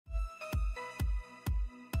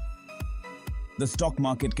The stock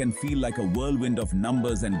market can feel like a whirlwind of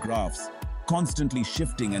numbers and graphs, constantly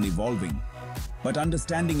shifting and evolving. But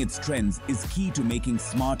understanding its trends is key to making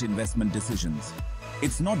smart investment decisions.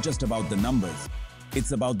 It's not just about the numbers,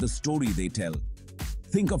 it's about the story they tell.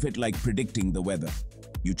 Think of it like predicting the weather.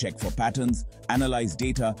 You check for patterns, analyze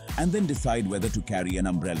data, and then decide whether to carry an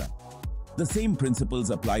umbrella. The same principles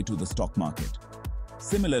apply to the stock market.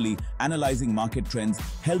 Similarly, analyzing market trends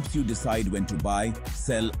helps you decide when to buy,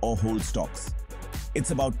 sell, or hold stocks.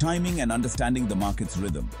 It's about timing and understanding the market's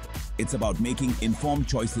rhythm. It's about making informed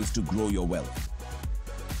choices to grow your wealth.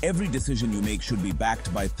 Every decision you make should be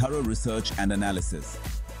backed by thorough research and analysis.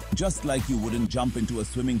 Just like you wouldn't jump into a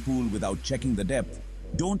swimming pool without checking the depth,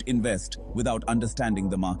 don't invest without understanding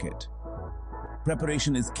the market.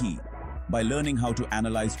 Preparation is key. By learning how to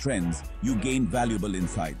analyze trends, you gain valuable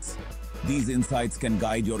insights. These insights can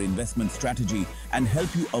guide your investment strategy and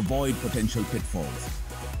help you avoid potential pitfalls.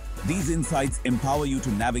 These insights empower you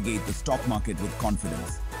to navigate the stock market with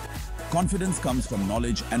confidence. Confidence comes from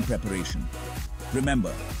knowledge and preparation.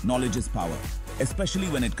 Remember, knowledge is power, especially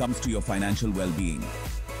when it comes to your financial well-being.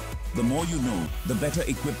 The more you know, the better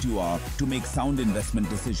equipped you are to make sound investment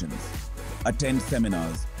decisions. Attend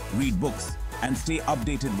seminars, read books, and stay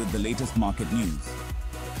updated with the latest market news.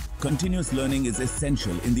 Continuous learning is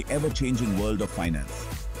essential in the ever-changing world of finance.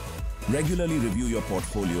 Regularly review your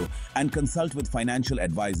portfolio and consult with financial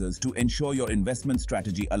advisors to ensure your investment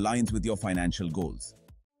strategy aligns with your financial goals.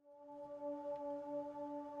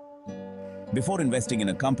 Before investing in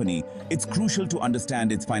a company, it's crucial to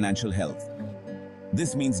understand its financial health.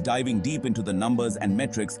 This means diving deep into the numbers and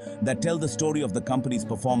metrics that tell the story of the company's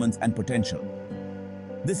performance and potential.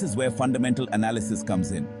 This is where fundamental analysis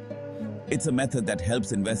comes in. It's a method that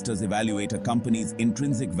helps investors evaluate a company's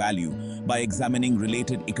intrinsic value by examining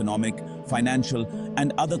related economic, financial,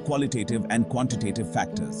 and other qualitative and quantitative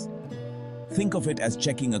factors. Think of it as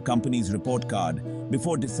checking a company's report card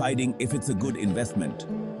before deciding if it's a good investment.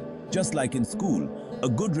 Just like in school, a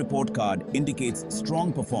good report card indicates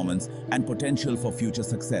strong performance and potential for future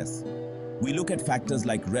success. We look at factors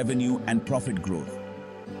like revenue and profit growth.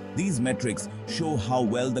 These metrics show how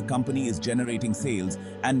well the company is generating sales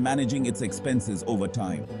and managing its expenses over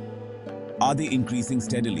time. Are they increasing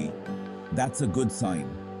steadily? That's a good sign.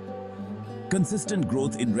 Consistent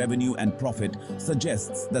growth in revenue and profit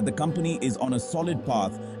suggests that the company is on a solid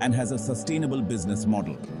path and has a sustainable business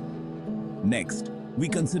model. Next, we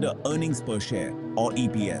consider earnings per share, or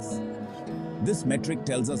EPS. This metric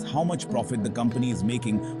tells us how much profit the company is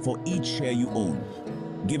making for each share you own,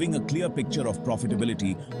 giving a clear picture of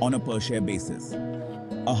profitability on a per-share basis.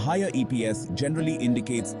 A higher EPS generally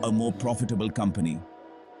indicates a more profitable company.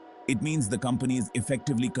 It means the company is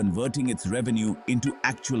effectively converting its revenue into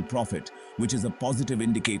actual profit, which is a positive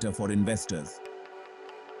indicator for investors.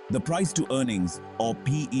 The price-to-earnings, or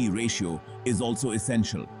PE ratio, is also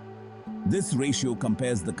essential. This ratio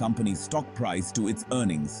compares the company's stock price to its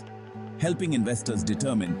earnings, helping investors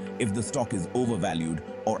determine if the stock is overvalued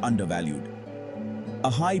or undervalued. A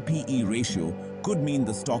high PE ratio could mean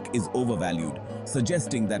the stock is overvalued,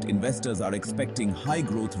 suggesting that investors are expecting high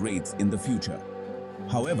growth rates in the future.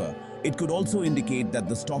 However, it could also indicate that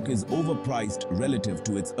the stock is overpriced relative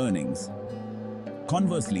to its earnings.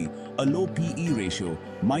 Conversely, a low PE ratio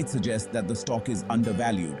might suggest that the stock is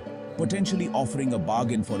undervalued, potentially offering a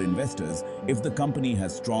bargain for investors if the company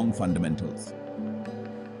has strong fundamentals.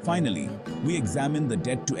 Finally, we examine the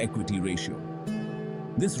debt-to-equity ratio.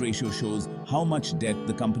 This ratio shows how much debt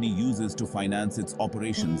the company uses to finance its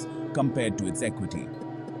operations compared to its equity.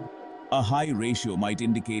 A high ratio might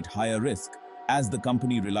indicate higher risk, as the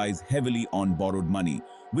company relies heavily on borrowed money,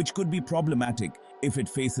 which could be problematic if it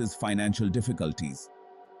faces financial difficulties.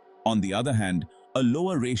 On the other hand, a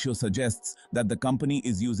lower ratio suggests that the company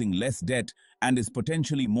is using less debt and is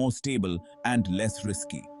potentially more stable and less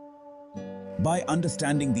risky. By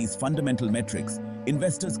understanding these fundamental metrics,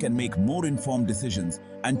 investors can make more informed decisions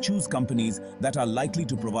and choose companies that are likely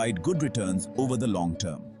to provide good returns over the long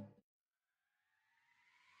term.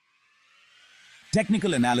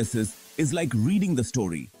 Technical analysis is like reading the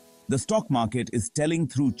story. The stock market is telling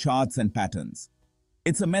through charts and patterns.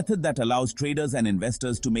 It's a method that allows traders and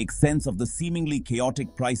investors to make sense of the seemingly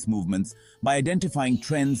chaotic price movements by identifying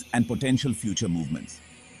trends and potential future movements.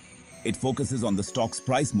 It focuses on the stock's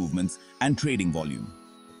price movements and trading volume.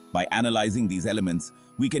 By analyzing these elements,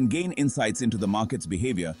 we can gain insights into the market's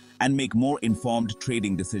behavior and make more informed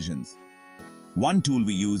trading decisions. One tool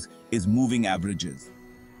we use is moving averages.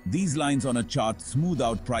 These lines on a chart smooth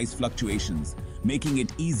out price fluctuations, making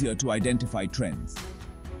it easier to identify trends.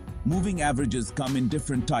 Moving averages come in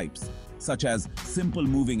different types, such as simple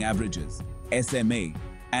moving averages, SMA,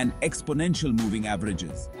 and exponential moving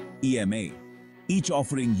averages, EMA, each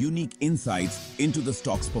offering unique insights into the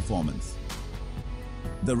stock's performance.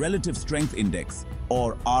 The Relative Strength Index,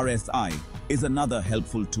 or RSI, is another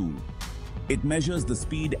helpful tool. It measures the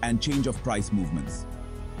speed and change of price movements.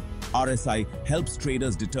 RSI helps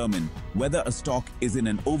traders determine whether a stock is in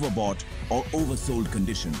an overbought or oversold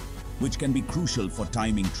condition, which can be crucial for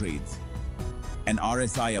timing trades. An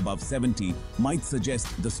RSI above 70 might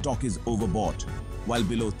suggest the stock is overbought, while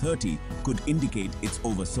below 30 could indicate it's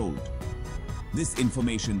oversold. This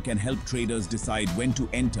information can help traders decide when to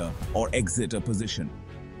enter or exit a position,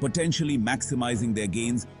 potentially maximizing their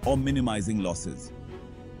gains or minimizing losses.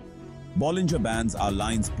 Bollinger Bands are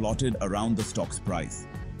lines plotted around the stock's price.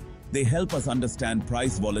 They help us understand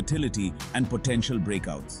price volatility and potential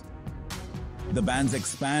breakouts. The bands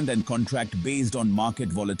expand and contract based on market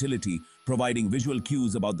volatility, providing visual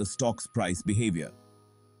cues about the stock's price behavior.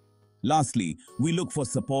 Lastly, we look for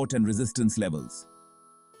support and resistance levels.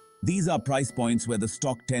 These are price points where the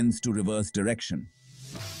stock tends to reverse direction.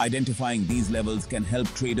 Identifying these levels can help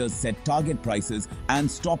traders set target prices and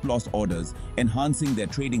stop-loss orders, enhancing their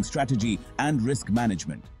trading strategy and risk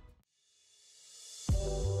management.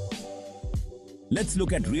 Let's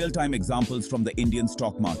look at real-time examples from the Indian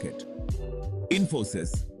stock market.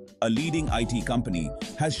 Infosys, a leading IT company,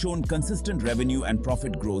 has shown consistent revenue and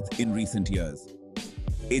profit growth in recent years.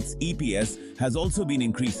 Its EPS has also been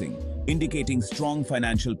increasing, indicating strong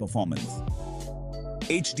financial performance.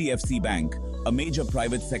 HDFC Bank, a major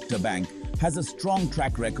private sector bank, has a strong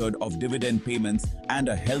track record of dividend payments and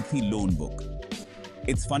a healthy loan book.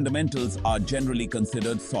 Its fundamentals are generally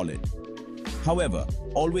considered solid. However,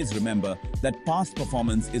 always remember that past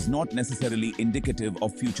performance is not necessarily indicative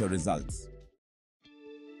of future results.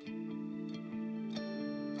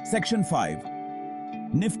 Section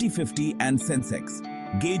 5. Nifty 50 and Sensex,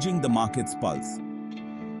 gauging the market's pulse.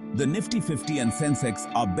 The Nifty 50 and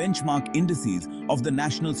Sensex are benchmark indices of the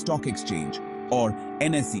National Stock Exchange, or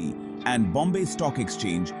NSE, and Bombay Stock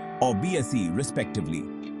Exchange, or BSE, respectively.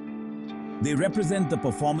 They represent the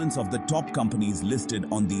performance of the top companies listed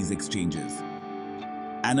on these exchanges.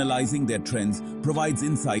 Analyzing their trends provides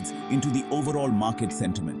insights into the overall market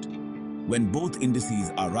sentiment. When both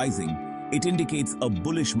indices are rising, it indicates a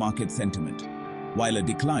bullish market sentiment, while a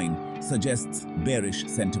decline suggests bearish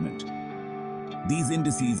sentiment. These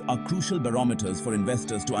indices are crucial barometers for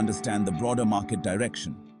investors to understand the broader market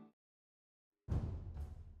direction.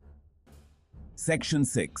 Section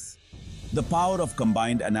 6. The power of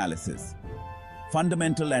combined analysis.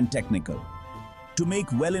 Fundamental and technical. To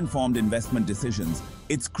make well-informed investment decisions,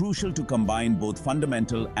 it's crucial to combine both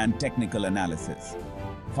fundamental and technical analysis.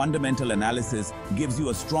 Fundamental analysis gives you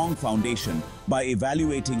a strong foundation by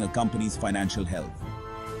evaluating a company's financial health.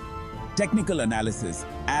 Technical analysis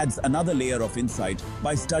adds another layer of insight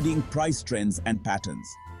by studying price trends and patterns.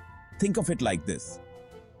 Think of it like this.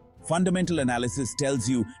 Fundamental analysis tells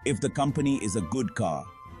you if the company is a good car,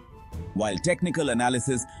 while technical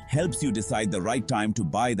analysis helps you decide the right time to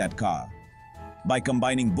buy that car. By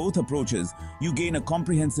combining both approaches, you gain a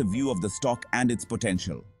comprehensive view of the stock and its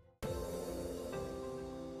potential.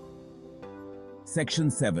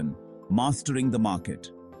 Section 7. Mastering the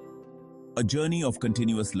market. A journey of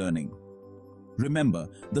continuous learning. Remember,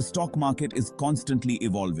 the stock market is constantly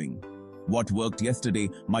evolving. What worked yesterday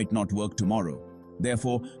might not work tomorrow.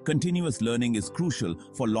 Therefore, continuous learning is crucial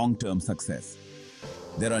for long-term success.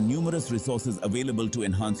 There are numerous resources available to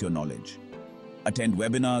enhance your knowledge. Attend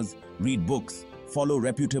webinars, read books, follow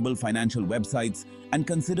reputable financial websites, and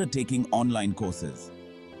consider taking online courses.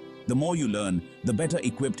 The more you learn, the better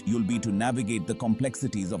equipped you'll be to navigate the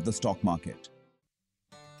complexities of the stock market.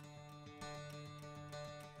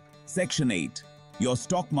 Section 8. Your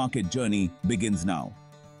stock market journey begins now.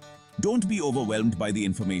 Don't be overwhelmed by the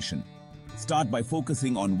information. Start by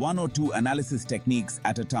focusing on one or two analysis techniques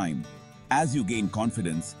at a time. As you gain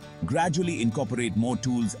confidence, gradually incorporate more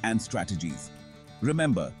tools and strategies.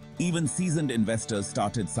 Remember, even seasoned investors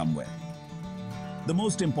started somewhere. The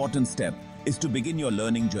most important step is to begin your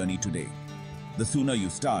learning journey today. The sooner you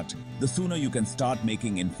start, the sooner you can start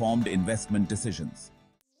making informed investment decisions.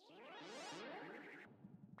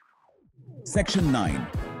 Section 9.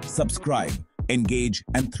 Subscribe, engage,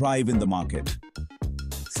 and thrive in the market.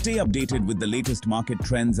 Stay updated with the latest market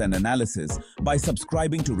trends and analysis by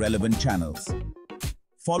subscribing to relevant channels.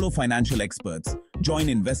 Follow financial experts, join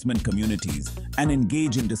investment communities, and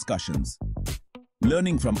engage in discussions.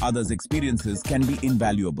 Learning from others' experiences can be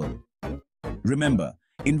invaluable. Remember,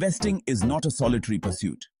 investing is not a solitary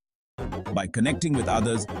pursuit. By connecting with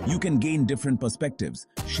others, you can gain different perspectives,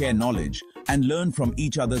 share knowledge, and learn from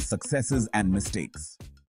each other's successes and mistakes.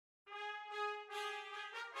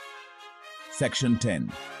 Section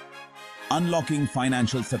 10. Unlocking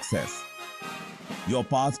Financial Success. Your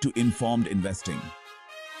path to informed investing.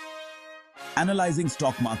 Analyzing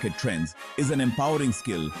stock market trends is an empowering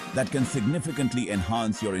skill that can significantly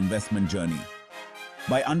enhance your investment journey.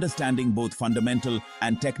 By understanding both fundamental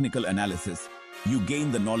and technical analysis, you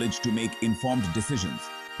gain the knowledge to make informed decisions,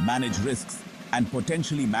 manage risks, and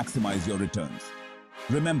potentially maximize your returns.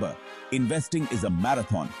 Remember, investing is a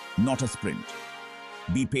marathon, not a sprint.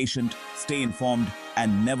 Be patient, stay informed,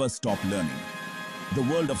 and never stop learning. The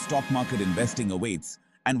world of stock market investing awaits,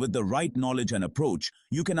 and with the right knowledge and approach,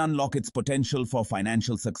 you can unlock its potential for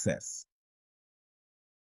financial success.